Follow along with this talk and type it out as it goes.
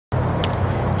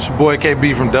It's your boy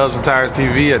KB from Dubs and Tires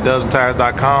TV at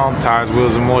dubsandtires.com. Tires,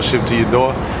 wheels, and more shipped to your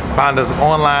door. Find us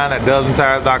online at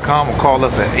dubsandtires.com or call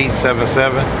us at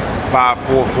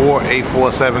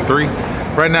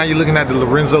 877-544-8473. Right now you're looking at the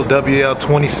Lorenzo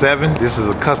WL27. This is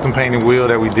a custom painted wheel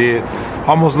that we did.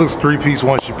 Almost looks three-piece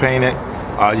once you paint it.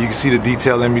 You can see the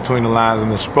detail in between the lines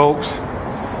and the spokes.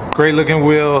 Great looking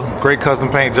wheel, great custom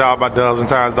paint job by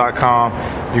dubsandtires.com.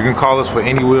 You can call us for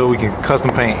any wheel. We can custom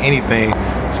paint anything,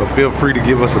 so feel free to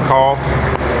give us a call.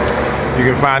 You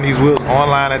can find these wheels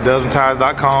online at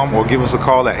dubsandtires.com or give us a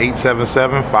call at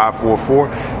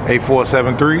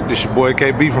 877-544-8473. This is your boy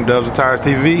KB from Dubs and Tires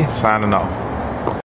TV, signing off.